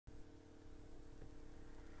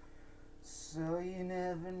So you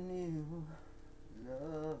never knew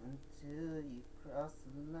love until you crossed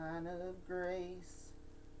the line of grace,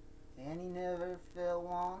 and you never felt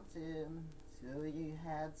wanted till you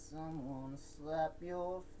had someone slap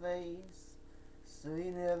your face. So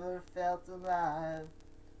you never felt alive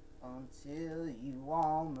until you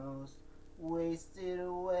almost wasted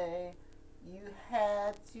away. You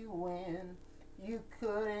had to win, you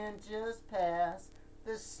couldn't just pass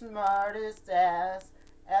the smartest ass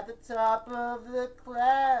at the top of the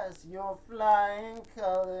class. Your flying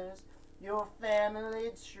colors, your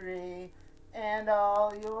family tree, and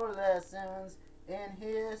all your lessons in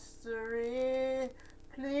history.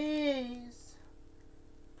 Please,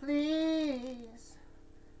 please,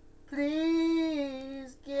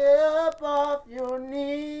 please get up off your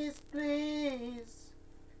knees. Please,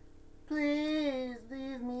 please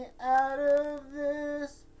leave me out of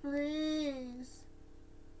this. Please.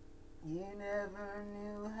 You never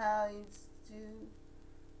knew how you'd stoop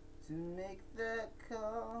to make that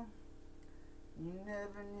call. You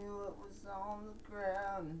never knew what was on the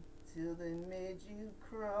ground until they made you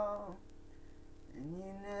crawl. And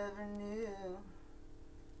you never knew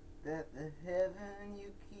that the heaven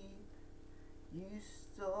you keep, you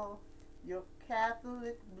stole your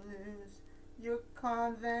Catholic blues, your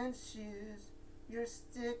convent shoes, your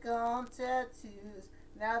stick-on tattoos.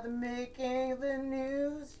 Now they're making the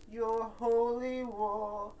news. Your holy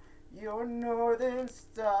war, your northern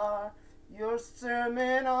star, your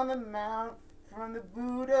sermon on the mount from the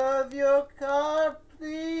boot of your car.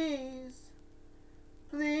 Please,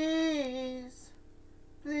 please,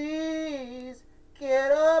 please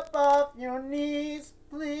get up off your knees.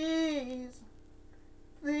 Please,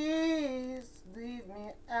 please leave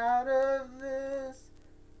me out of this.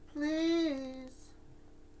 Please.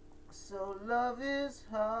 So love is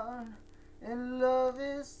hard and love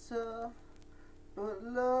is tough, but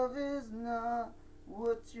love is not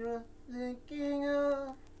what you're thinking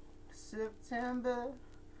of. September,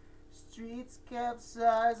 streets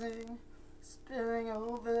capsizing, spilling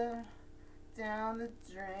over down the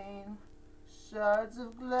drain. Shards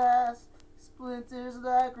of glass, splinters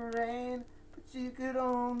like rain, but you could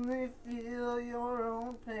only feel your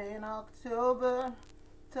own pain. October,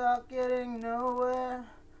 talk getting nowhere.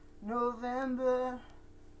 November,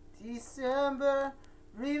 December,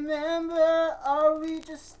 remember, are we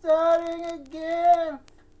just starting again?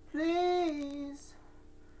 Please,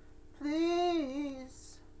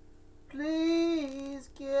 please,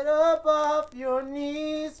 please get up off your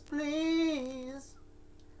knees. Please,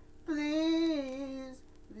 please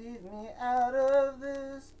leave me out of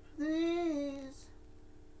this. Please.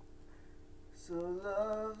 So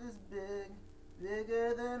love is big,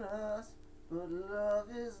 bigger than us. But love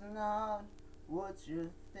is not what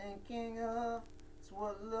you're thinking of. It's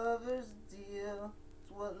what lovers deal,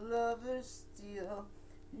 it's what lovers steal.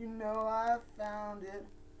 You know I found it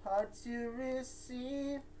hard to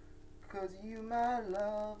receive, 'cause you, my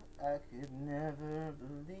love, I could never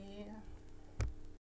believe.